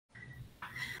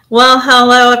Well,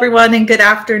 hello everyone and good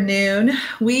afternoon.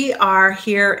 We are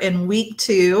here in week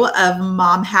 2 of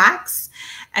Mom Hacks.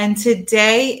 And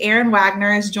today, Erin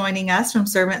Wagoner is joining us from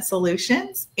Servant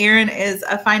Solutions. Erin is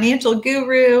a financial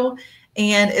guru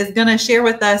and is going to share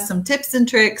with us some tips and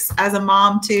tricks as a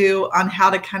mom too on how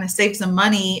to kind of save some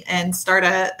money and start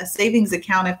a savings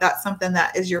account if that's something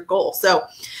that is your goal. So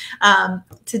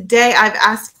today I've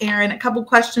asked Erin a couple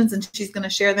questions and she's going to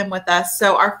share them with us.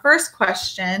 So our first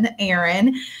question,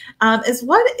 Erin, is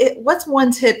what's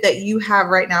one tip that you have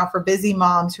right now for busy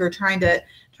moms who are trying to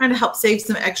help save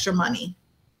some extra money?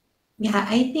 Yeah,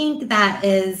 I think that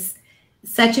is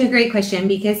such a great question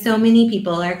because so many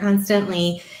people are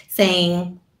constantly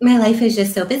saying, my life is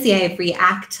just so busy. I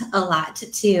react a lot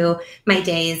to my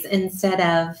days instead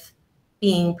of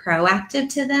being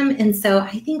proactive to them. And so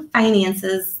I think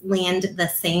finances land the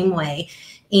same way.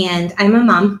 And I'm a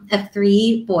mom of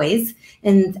 3 boys,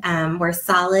 and we're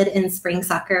solid in spring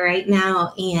soccer right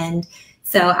now. And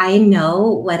so I know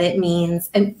what it means.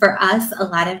 And for us, a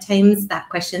lot of times that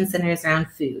question centers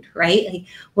around food, right? Like,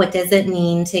 what does it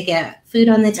mean to get food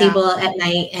on the table at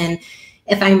night? And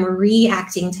if I'm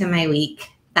reacting to my week,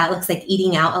 that looks like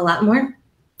eating out a lot more.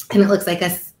 And it looks like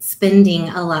us spending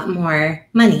a lot more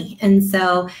money. And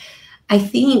so I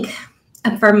think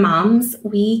for moms,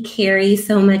 we carry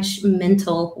so much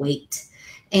mental weight.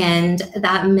 And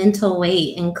that mental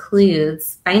weight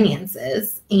includes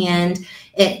finances. And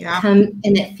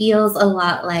it feels a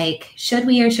lot like, should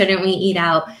we or shouldn't we eat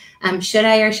out? Should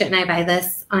I or shouldn't I buy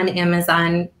this on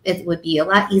Amazon? It would be a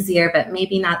lot easier, but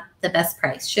maybe not the best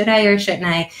price. Should I or shouldn't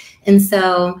I? And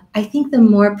so I think the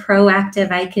more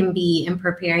proactive I can be in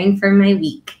preparing for my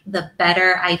week, the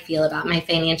better I feel about my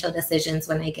financial decisions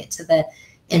when I get to the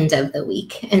end of the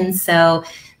week. And so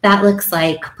that looks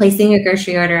like placing a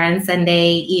grocery order on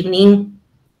Sunday evening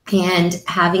and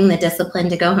having the discipline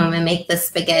to go home and make the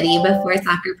spaghetti before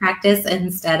soccer practice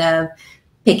instead of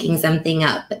picking something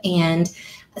up. And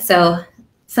so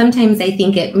sometimes I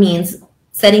think it means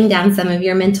setting down some of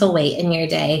your mental weight in your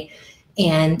day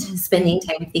and spending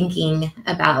time thinking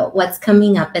about what's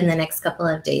coming up in the next couple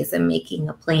of days and making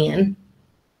a plan.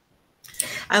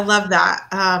 I love that,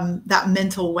 that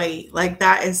mental weight. Like,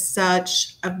 that is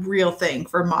such a real thing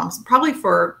for moms, probably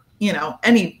for,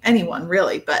 anyone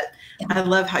really, but I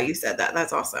love how you said that.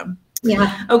 That's awesome.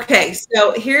 Yeah. Okay.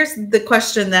 So here's the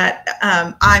question that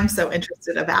I'm so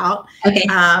interested about. Okay.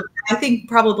 I think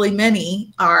probably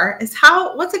many is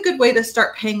what's a good way to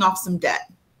start paying off some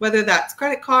debt, whether that's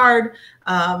credit card,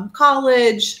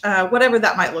 college, whatever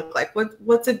that might look like.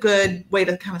 What's a good way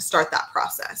to kind of start that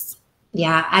process?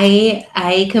 Yeah,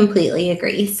 I completely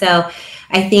agree. So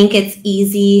I think it's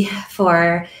easy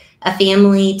for a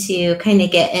family to kind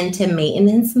of get into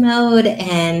maintenance mode,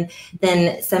 and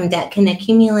then some debt can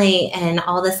accumulate, and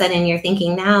all of a sudden you're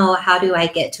thinking, now how do I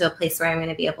get to a place where I'm going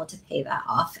to be able to pay that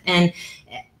off? And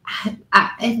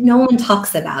no one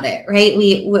talks about it, right?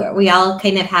 We all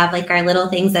kind of have like our little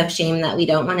things of shame that we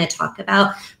don't want to talk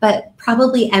about, but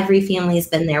probably every family's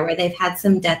been there where they've had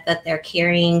some debt that they're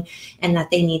carrying and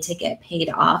that they need to get paid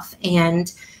off.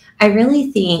 And I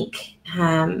really think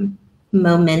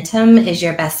momentum is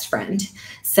your best friend.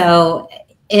 So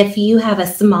if you have a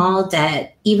small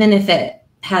debt, even if it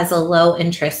has a low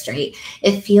interest rate,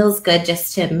 it feels good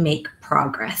just to make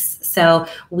progress. So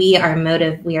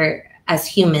as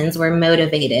humans, we're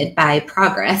motivated by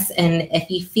progress. And if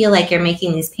you feel like you're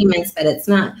making these payments, but it's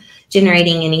not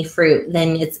generating any fruit,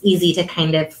 then it's easy to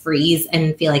kind of freeze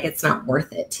and feel like it's not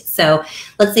worth it. So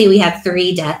let's say we have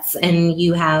 3 debts and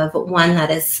you have one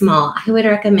that is small. I would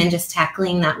recommend just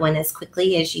tackling that one as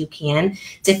quickly as you can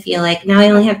to feel like, now I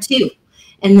only have 2.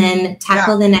 And then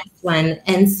tackle the next one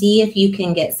and see if you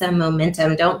can get some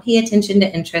momentum. Don't pay attention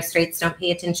to interest rates. Don't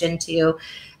pay attention to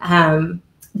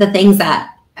the things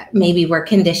that maybe we're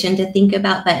conditioned to think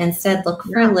about, but instead look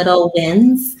for little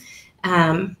wins.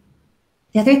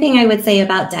 The other thing I would say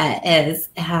about debt is,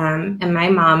 and my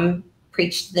mom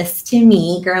preached this to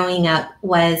me growing up,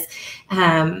 was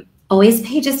always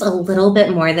pay just a little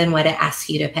bit more than what it asks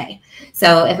you to pay.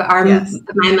 So if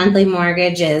my monthly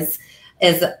mortgage is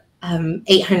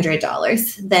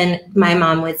 $800, then my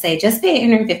mom would say, just pay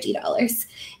 $850.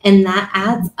 And that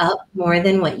adds up more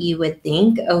than what you would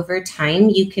think. Over time,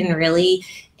 you can really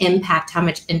impact how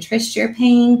much interest you're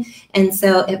paying. And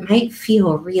so it might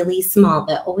feel really small,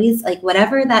 but always, like,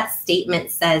 whatever that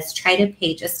statement says, try to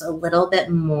pay just a little bit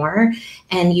more,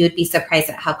 and you would be surprised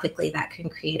at how quickly that can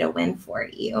create a win for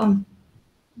you.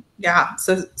 Yeah.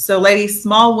 So ladies,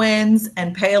 small wins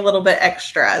and pay a little bit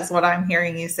extra is what I'm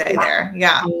hearing you say there.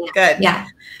 Yeah. Good. Yeah.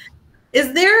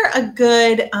 Is there a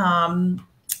good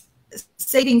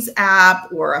savings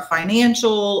app or a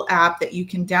financial app that you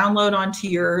can download onto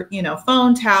your,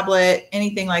 phone, tablet,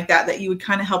 anything like that, that you would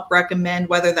kind of help recommend,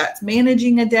 whether that's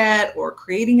managing a debt or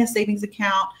creating a savings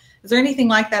account? Is there anything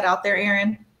like that out there,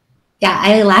 Erin? Yeah,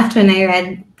 I laughed when I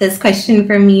read this question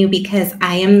from you because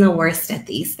I am the worst at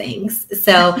these things.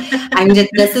 So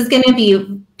this is going to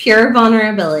be pure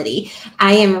vulnerability.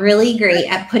 I am really great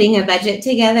at putting a budget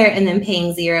together and then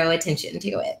paying zero attention to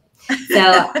it.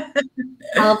 So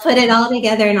I'll put it all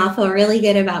together and I'll feel really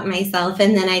good about myself.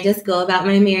 And then I just go about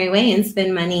my merry way and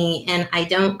spend money and I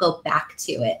don't go back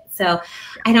to it. So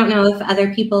I don't know if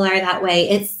other people are that way.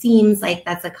 It seems like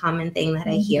that's a common thing that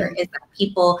I hear is that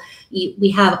people,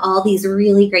 we have all these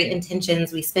really great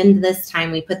intentions. We spend this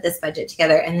time, we put this budget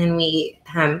together, and then we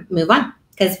move on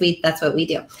because that's what we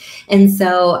do. And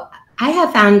so I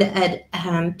have found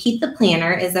Pete the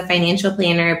Planner is a financial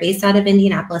planner based out of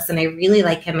Indianapolis, and I really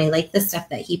like him. I like the stuff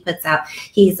that he puts out.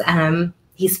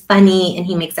 He's funny and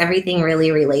he makes everything really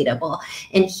relatable.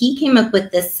 And he came up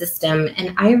with this system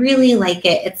and I really like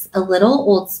it. It's a little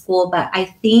old school, but I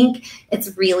think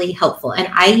it's really helpful. And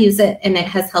I use it and it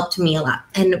has helped me a lot.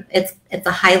 And it's a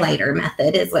highlighter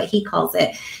method is what he calls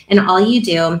it. And all you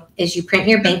do is you print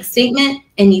your bank statement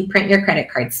and you print your credit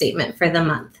card statement for the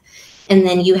month. And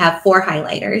then you have 4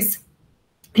 highlighters.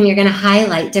 And you're going to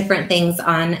highlight different things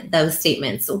on those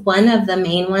statements. One of the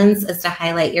main ones is to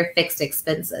highlight your fixed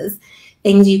expenses,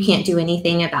 things you can't do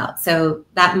anything about. So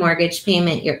that mortgage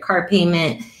payment, your car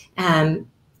payment,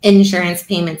 insurance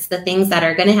payments, the things that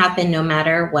are going to happen no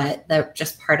matter what, they're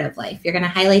just part of life. You're going to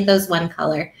highlight those one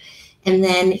color. And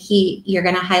then you're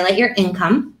going to highlight your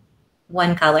income,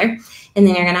 one color. And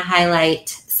then you're going to highlight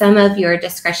some of your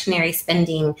discretionary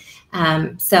spending.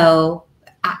 So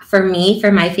for me,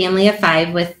 for my family of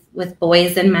 5 with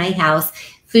boys in my house,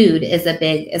 food is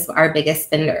our biggest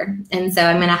spender. And so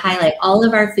I'm going to highlight all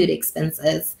of our food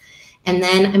expenses. And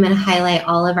then I'm going to highlight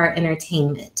all of our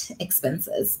entertainment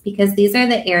expenses because these are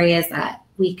the areas that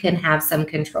we can have some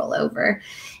control over.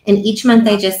 And each month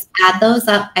I just add those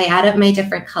up. I add up my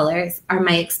different colors. Are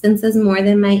my expenses more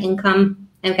than my income?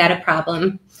 I've got a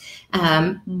problem.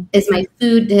 Is my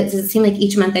food, does it seem like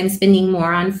each month I'm spending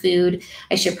more on food?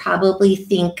 I should probably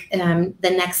think the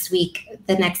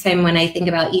next time when I think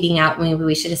about eating out, maybe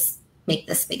we should just make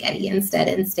the spaghetti instead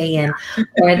and stay in.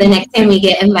 Or the next time we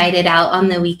get invited out on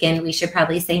the weekend, we should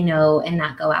probably say no and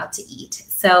not go out to eat.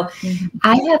 So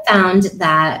I have found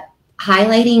that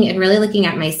highlighting and really looking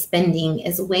at my spending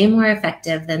is way more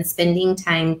effective than spending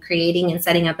time creating and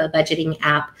setting up a budgeting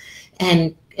app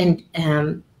and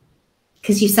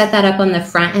because you set that up on the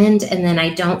front end and then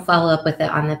I don't follow up with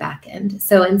it on the back end.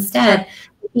 So instead,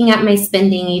 looking at my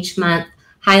spending each month,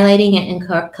 highlighting it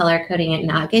and color coding it,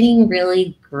 not getting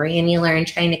really granular and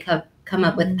trying to come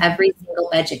up with every single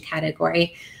budget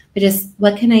category, but just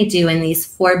what can I do in these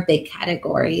 4 big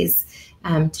categories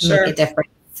to make a difference.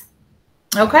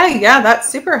 Okay, yeah, that's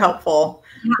super helpful.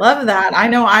 Yeah. Love that. I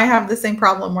know I have the same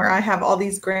problem where I have all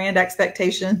these grand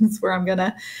expectations where I'm going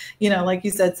to, like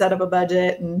you said, set up a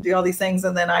budget and do all these things.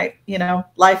 And then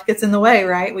life gets in the way,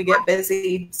 right? We get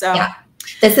busy. So yeah.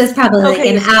 This is probably like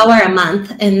an hour a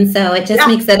month. And so it just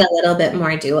makes it a little bit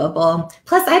more doable.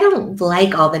 Plus, I don't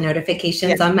like all the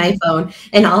notifications on my phone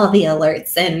and all the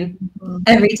alerts. And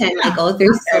every time I go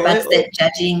through Starbucks, it's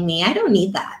judging me. I don't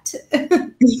need that.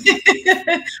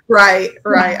 Right.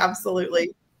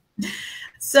 Absolutely.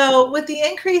 So with the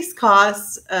increased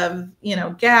costs of,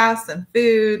 gas and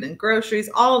food and groceries,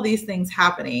 all of these things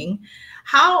happening,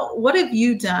 what have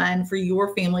you done for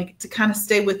your family to kind of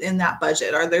stay within that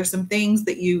budget? Are there some things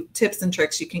tips and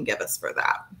tricks you can give us for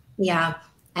that? Yeah,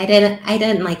 I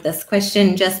didn't like this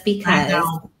question just because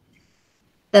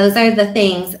those are the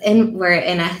things, and we're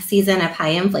in a season of high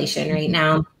inflation right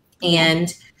now,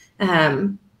 and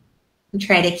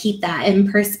try to keep that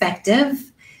in perspective.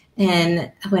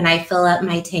 And when I fill up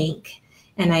my tank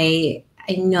and I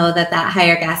know that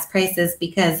higher gas price is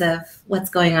because of what's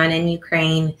going on in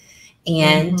Ukraine.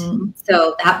 And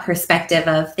so that perspective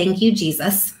of thank you,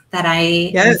 Jesus, that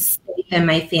I am safe and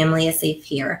my family is safe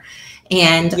here.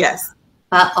 And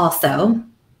but also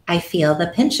I feel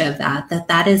the pinch of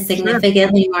that is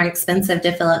significantly more expensive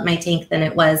to fill up my tank than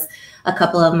it was a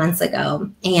couple of months ago.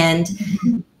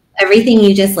 And everything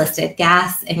you just listed,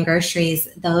 gas and groceries,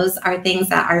 those are things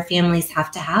that our families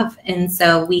have to have. And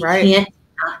so we can't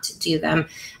not do them.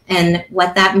 And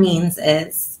what that means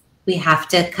is we have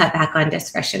to cut back on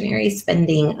discretionary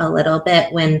spending a little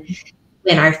bit when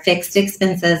our fixed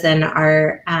expenses and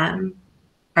our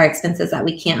expenses that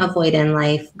we can't avoid in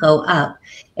life go up.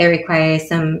 It requires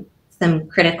some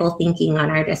critical thinking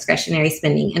on our discretionary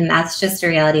spending. And that's just a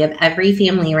reality of every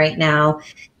family right now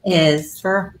is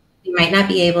Sure. we might not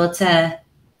be able to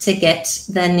get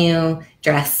the new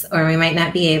dress, or we might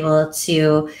not be able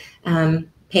to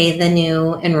pay the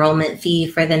new enrollment fee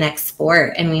for the next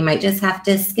sport, and we might just have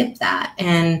to skip that.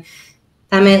 And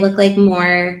that might look like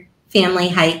more family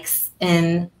hikes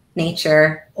in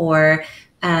nature, or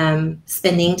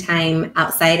spending time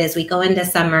outside as we go into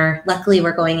summer. Luckily,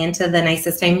 we're going into the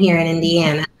nicest time here in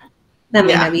Indiana. That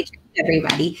might not be true for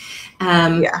everybody.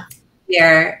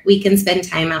 Where we can spend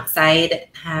time outside.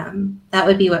 That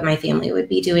would be what my family would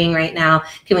be doing right now.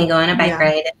 Can we go on a bike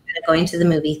ride instead of going to the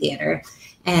movie theater?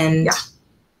 And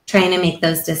trying to make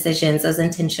those decisions, those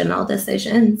intentional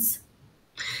decisions.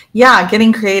 Yeah,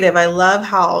 getting creative. I love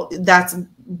how that's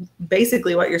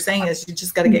basically what you're saying is you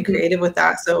just got to get creative with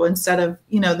that. So instead of,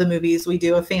 the movies, we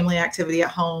do a family activity at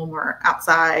home or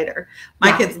outside, or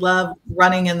my kids love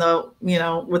running in the,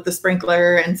 with the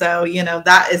sprinkler. And so,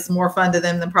 that is more fun to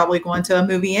them than probably going to a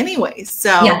movie anyway.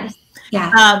 So,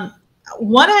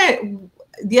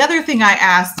 the other thing I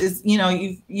asked is,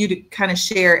 you to kind of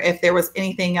share if there was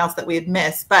anything else that we had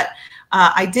missed, but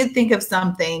I did think of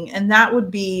something, and that would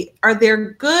be,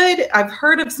 I've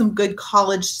heard of some good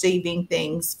college saving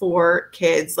things for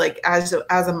kids, like as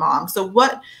a mom. So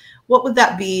what would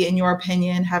that be in your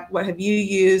opinion? What have you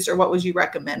used, or what would you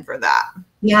recommend for that?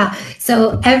 Yeah.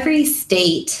 So every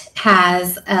state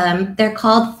has, they're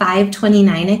called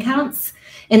 529 accounts.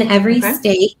 In every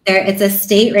state, it's a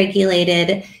state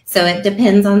regulated, so it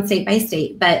depends on state by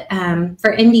state. But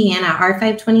for Indiana, our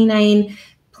 529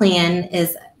 plan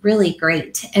is really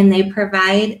great, and they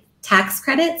provide tax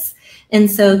credits. And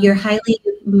so you're highly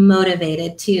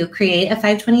motivated to create a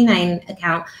 529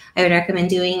 account. I would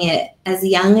recommend doing it as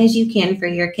young as you can for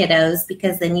your kiddos,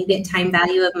 because then you get time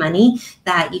value of money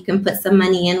that you can put some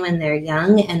money in when they're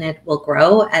young, and it will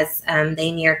grow as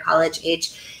they near college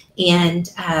age.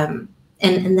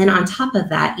 And then on top of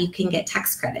that, you can get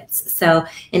tax credits. So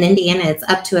in Indiana, it's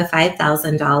up to a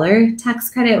 $5,000 tax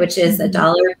credit, which is a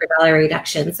dollar for dollar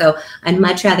reduction. So I'd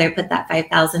much rather put that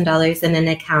 $5,000 in an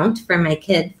account for my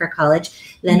kid for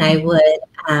college than I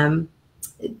would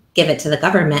give it to the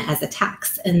government as a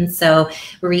tax. And so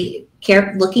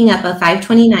looking up a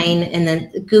 529 and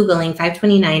then Googling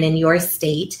 529 in your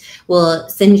state will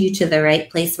send you to the right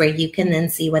place where you can then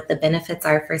see what the benefits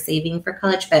are for saving for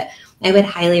college. But I would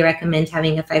highly recommend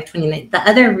having a 529. The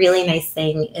other really nice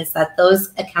thing is that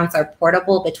those accounts are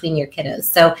portable between your kiddos.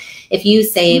 So if you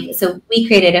save, so we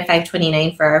created a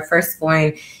 529 for our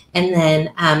firstborn, and then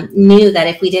knew that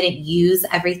if we didn't use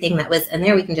everything that was in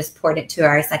there, we can just port it to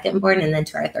our secondborn and then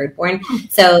to our thirdborn.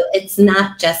 So it's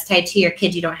not just tied to your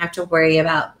kid. You don't have to worry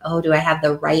about, do I have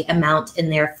the right amount in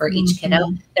there for each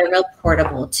kiddo? They're real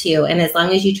portable too. And as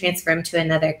long as you transfer them to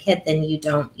another kid, then you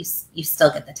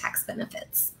still get the tax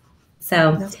benefits.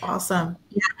 So that's awesome.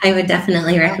 Yeah, I would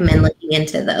definitely recommend looking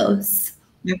into those.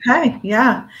 Okay.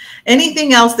 Yeah.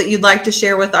 Anything else that you'd like to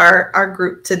share with our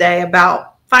group today about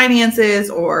finances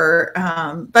or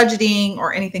budgeting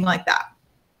or anything like that?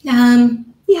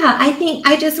 Yeah, I think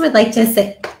I just would like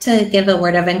to give a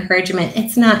word of encouragement.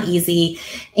 It's not easy,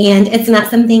 and it's not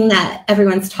something that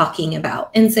everyone's talking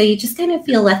about. And so you just kind of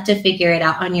feel left to figure it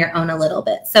out on your own a little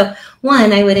bit. So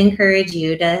one, I would encourage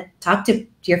you to talk to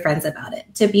your friends about it,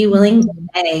 to be willing to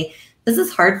say, this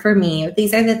is hard for me.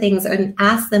 These are the things, and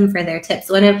ask them for their tips.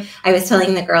 I was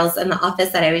telling the girls in the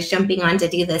office that I was jumping on to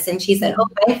do this, and she said,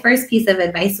 my first piece of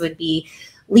advice would be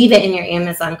leave it in your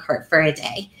Amazon cart for a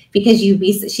day, because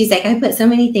she's like, I put so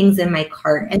many things in my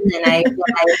cart, and then a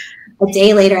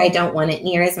day later, I don't want it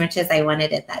near as much as I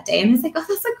wanted it that day. And I was like, that's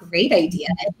a great idea.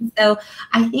 And so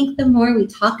I think the more we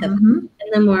talk about it,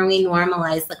 and the more we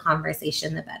normalize the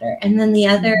conversation, the better. And then the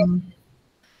other,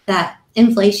 that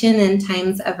inflation and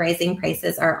times of rising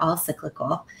prices are all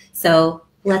cyclical. So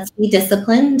let's be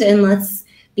disciplined and let's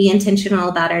be intentional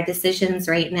about our decisions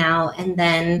right now. And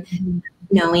then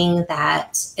knowing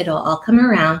that it'll all come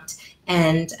around,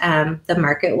 and the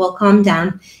market will calm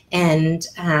down, and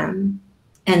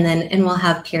we'll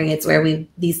have periods where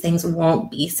these things won't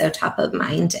be so top of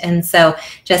mind. And so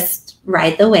just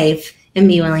ride the wave and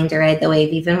be willing to ride the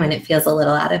wave even when it feels a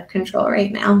little out of control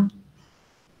right now.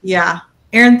 Yeah.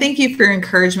 Erin, thank you for your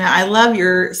encouragement. I love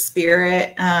your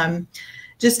spirit.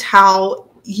 Just how,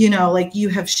 like you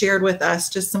have shared with us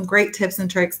just some great tips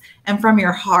and tricks, and from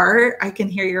your heart, I can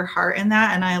hear your heart in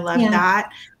that. And I love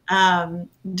that.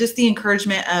 Just the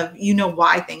encouragement of,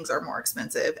 why things are more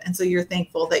expensive. And so you're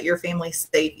thankful that your family's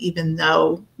safe, even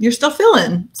though you're still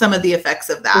feeling some of the effects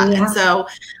of that. Yeah. And so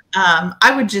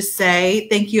I would just say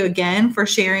thank you again for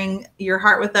sharing your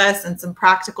heart with us and some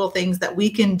practical things that we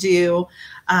can do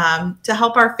to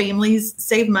help our families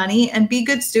save money and be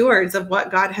good stewards of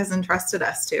what God has entrusted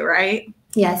us to, right?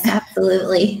 Yes,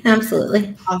 absolutely.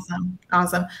 Absolutely. Awesome.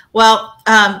 Awesome. Well,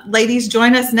 ladies,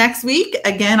 join us next week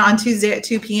again on Tuesday at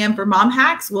 2 p.m. for Mom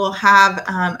Hacks. We'll have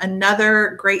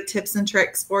another great tips and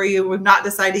tricks for you. We've not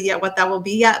decided yet what that will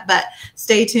be yet, but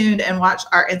stay tuned and watch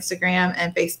our Instagram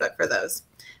and Facebook for those.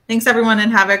 Thanks, everyone,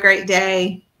 and have a great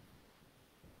day.